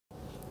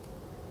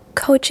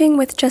Coaching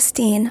with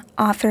Justine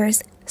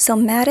offers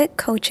somatic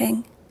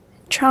coaching,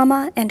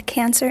 trauma and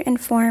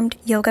cancer-informed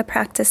yoga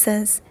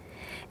practices,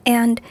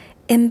 and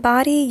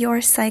Embody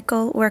Your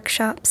Cycle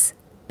workshops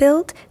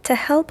built to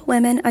help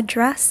women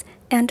address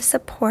and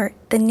support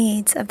the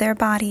needs of their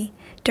body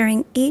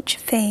during each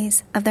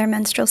phase of their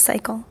menstrual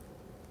cycle.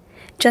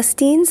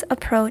 Justine's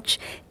approach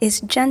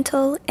is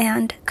gentle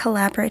and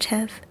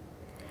collaborative,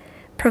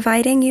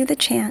 providing you the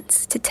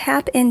chance to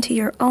tap into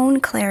your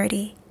own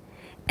clarity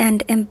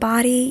and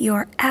embody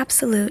your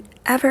absolute,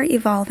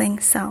 ever-evolving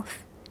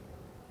self.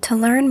 To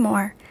learn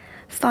more,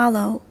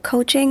 follow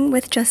Coaching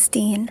with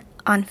Justine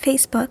on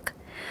Facebook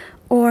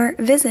or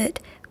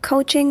visit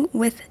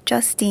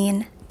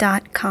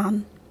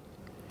coachingwithjustine.com.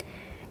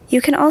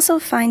 You can also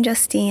find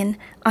Justine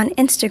on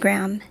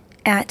Instagram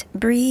at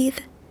Breathe,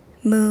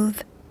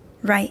 Move,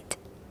 Right.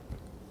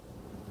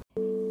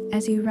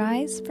 As you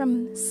rise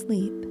from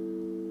sleep,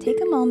 take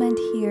a moment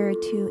here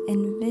to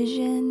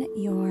envision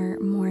your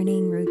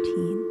morning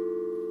routine.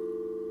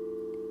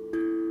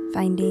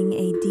 Finding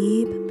a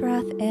deep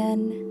breath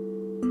in,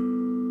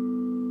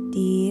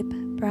 deep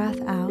breath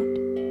out.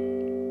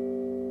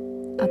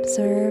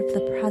 Observe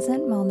the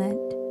present moment,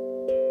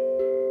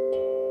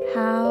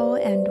 how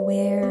and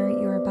where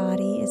your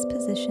body is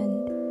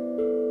positioned.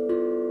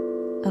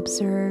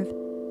 Observe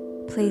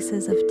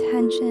places of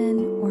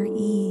tension or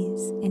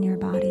ease in your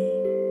body.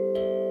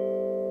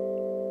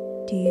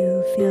 Do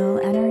you feel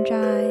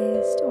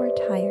energized or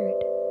tired?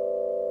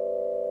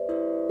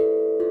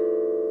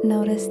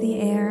 Notice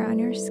the air on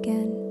your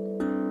skin,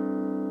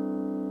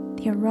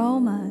 the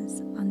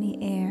aromas on the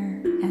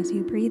air as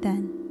you breathe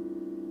in.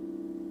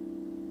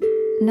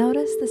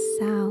 Notice the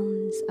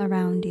sounds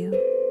around you,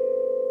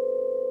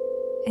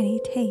 any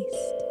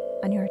taste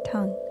on your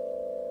tongue.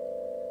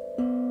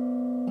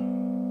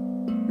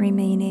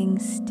 Remaining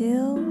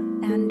still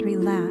and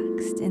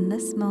relaxed in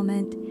this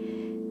moment,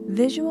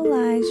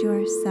 visualize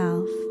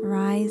yourself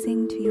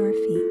rising to your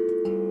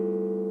feet,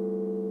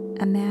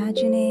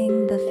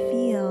 imagining the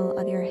feel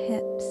of your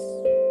hips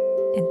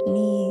and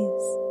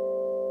knees,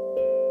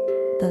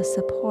 the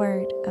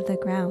support of the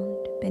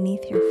ground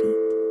beneath your feet.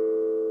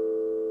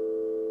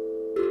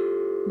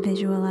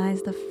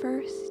 Visualize the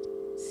first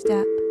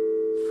step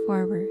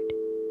forward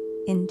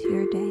into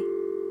your day.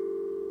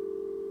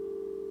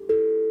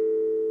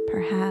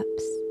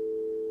 Perhaps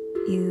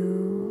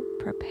you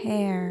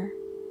prepare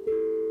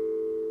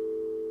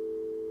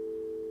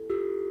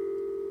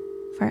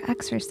for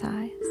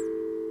exercise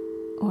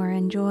or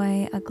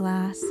enjoy a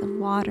glass of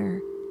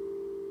water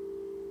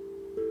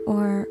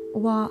or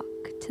walk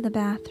to the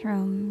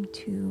bathroom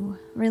to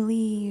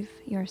relieve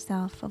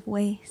yourself of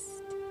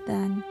waste,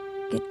 then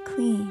get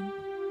clean,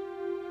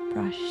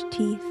 brush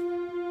teeth,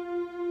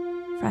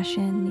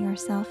 freshen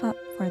yourself up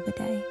for the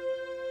day,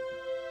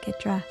 get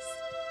dressed.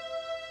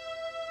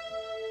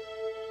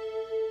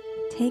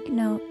 Take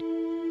note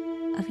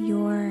of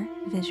your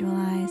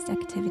visualized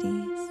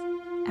activities,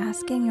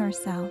 asking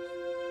yourself,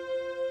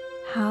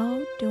 how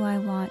do I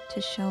want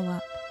to show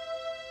up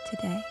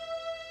today?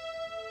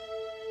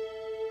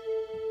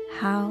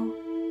 How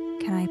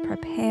can I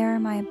prepare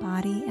my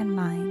body and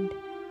mind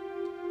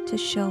to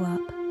show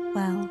up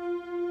well?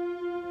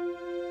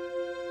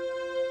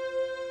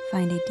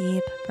 Find a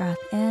deep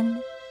breath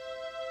in,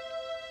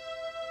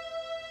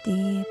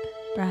 deep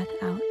breath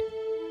out,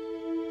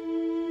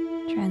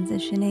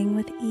 transitioning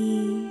with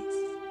ease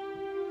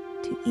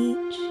to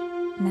each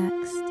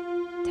next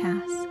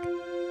task.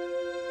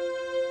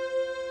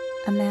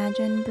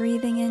 Imagine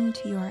breathing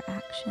into your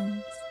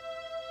actions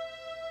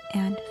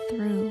and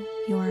through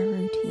your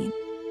routine.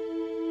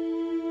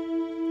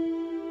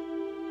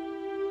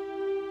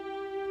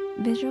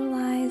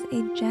 Visualize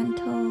a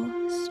gentle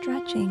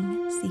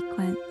stretching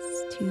sequence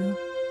to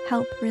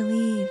help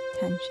relieve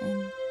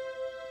tension.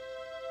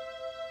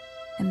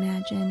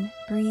 Imagine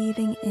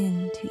breathing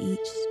into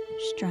each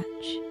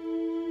stretch.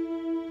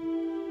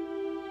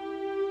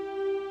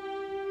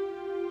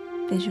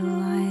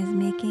 Visualize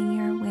making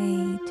your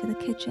way to the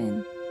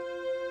kitchen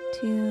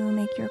to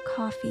make your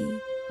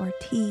coffee or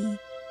tea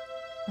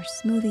or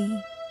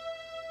smoothie.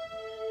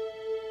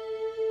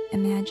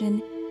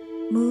 Imagine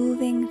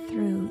moving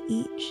through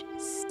each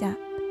step,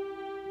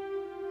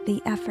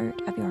 the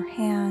effort of your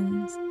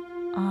hands,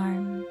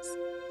 arms,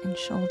 and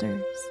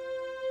shoulders.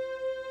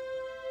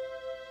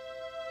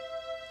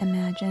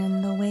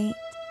 Imagine the weight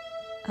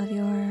of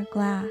your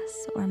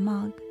glass or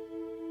mug.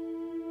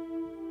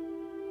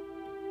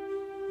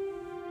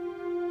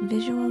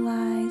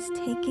 Visualize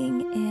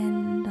taking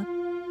in the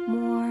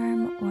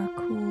warm or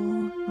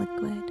cool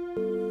liquid.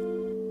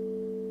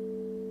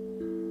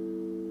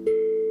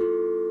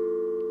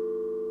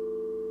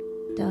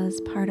 Does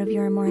part of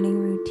your morning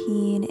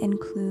routine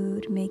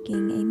include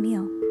making a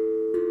meal?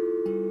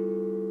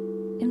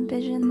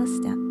 Envision the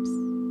steps,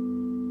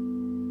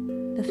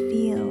 the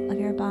feel of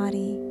your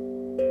body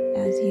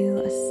as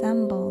you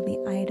assemble the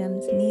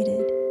items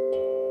needed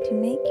to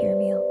make your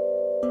meal.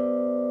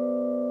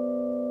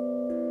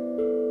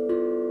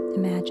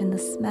 Imagine the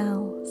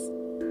smells,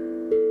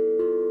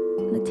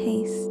 the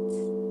tastes,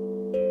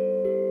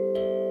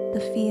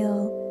 the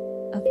feel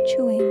of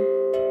chewing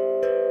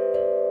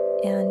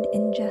and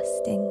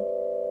ingesting.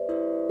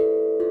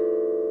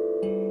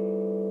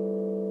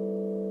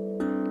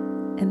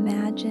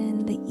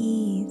 Imagine the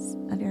ease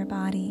of your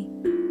body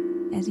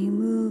as you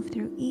move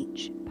through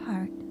each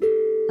part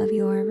of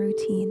your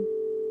routine.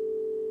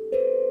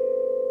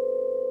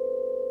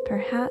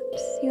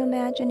 Perhaps you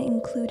imagine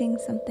including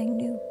something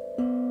new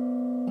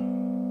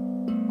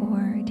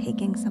or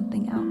taking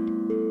something out.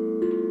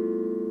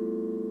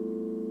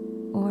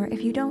 Or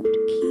if you don't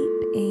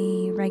keep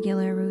a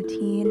regular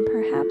routine,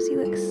 perhaps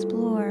you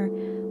explore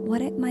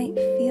what it might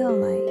feel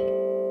like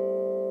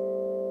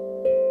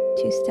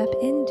to step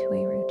into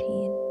a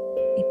routine,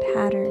 a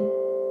pattern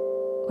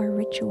or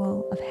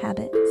ritual of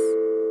habits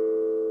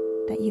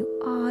that you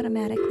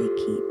automatically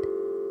keep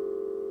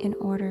in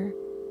order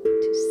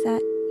to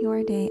set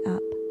your day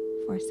up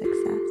for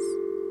success,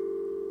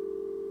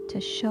 to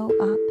show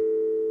up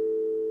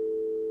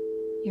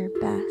your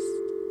best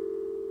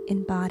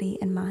in body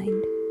and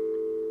mind.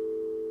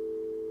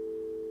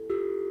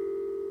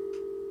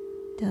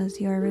 Does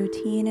your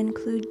routine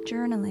include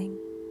journaling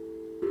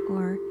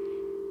or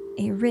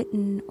a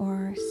written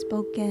or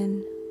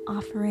spoken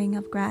offering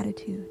of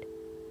gratitude?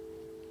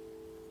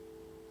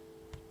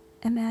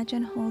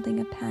 Imagine holding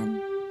a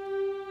pen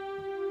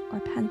or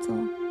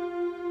pencil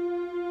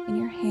in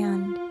your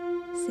hand,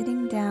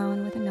 sitting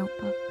down with a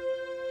notebook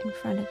in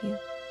front of you,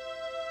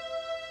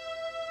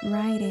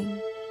 writing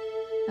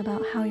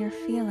about how you're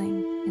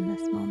feeling in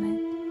this moment,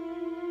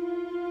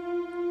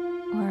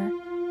 or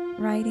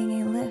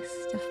writing a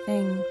list of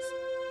things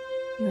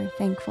you are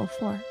thankful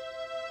for.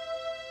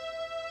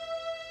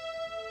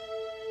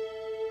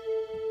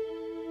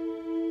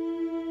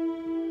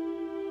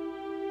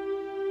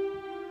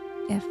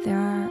 If there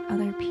are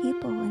other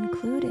people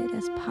included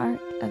as part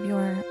of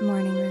your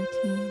morning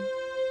routine,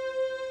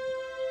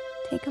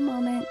 take a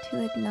moment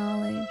to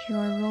acknowledge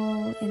your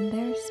role in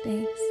their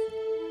space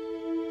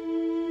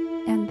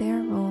and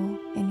their role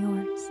in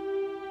yours.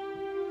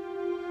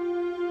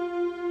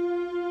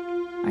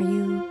 Are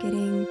you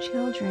getting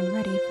children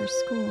ready for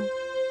school?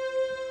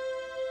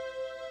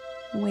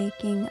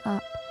 Waking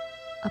up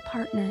a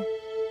partner?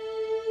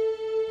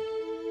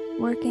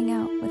 Working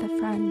out with a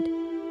friend?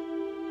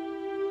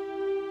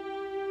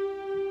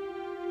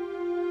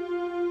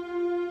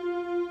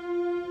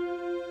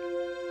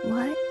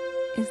 What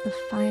is the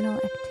final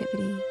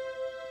activity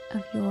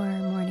of your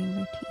morning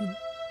routine?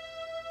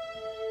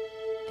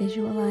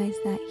 Visualize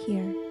that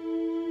here,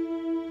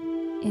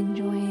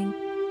 enjoying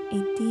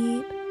a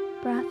deep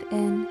breath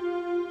in,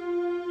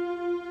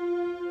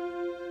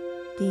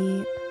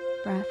 deep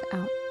breath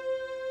out.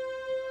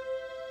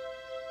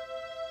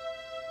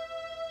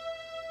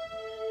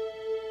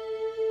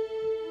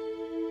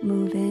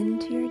 Move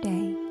into your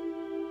day,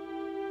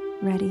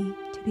 ready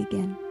to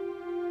begin.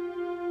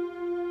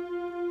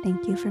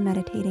 Thank you for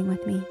meditating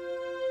with me.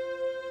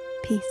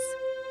 Peace.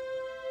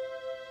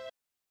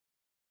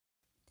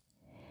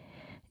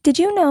 Did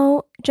you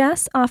know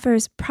Jess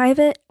offers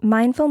private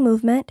mindful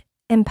movement,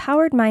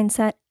 empowered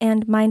mindset,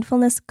 and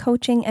mindfulness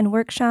coaching and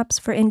workshops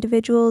for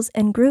individuals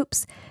and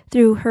groups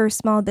through her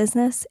small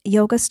business,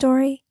 Yoga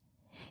Story?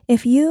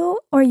 If you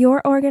or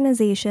your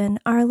organization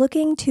are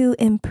looking to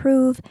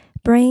improve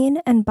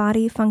brain and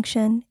body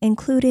function,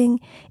 including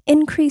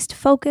increased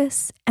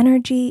focus,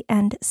 energy,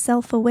 and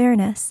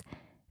self-awareness,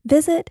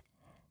 visit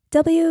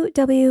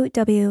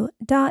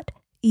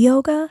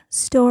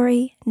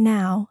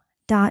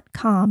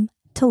www.yogastorynow.com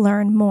to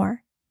learn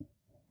more.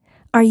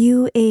 Are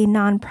you a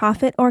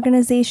nonprofit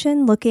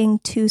organization looking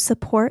to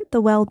support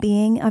the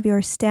well-being of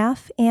your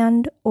staff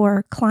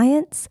and/or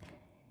clients?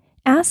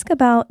 Ask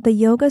about the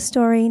Yoga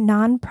Story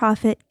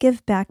Nonprofit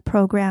Give Back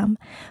Program,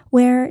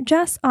 where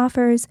Jess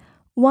offers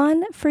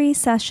one free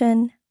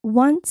session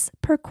once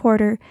per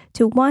quarter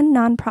to one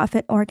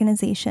nonprofit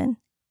organization.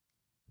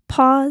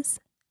 Pause,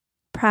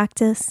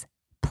 practice,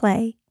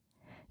 play.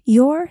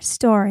 Your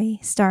story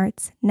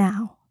starts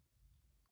now.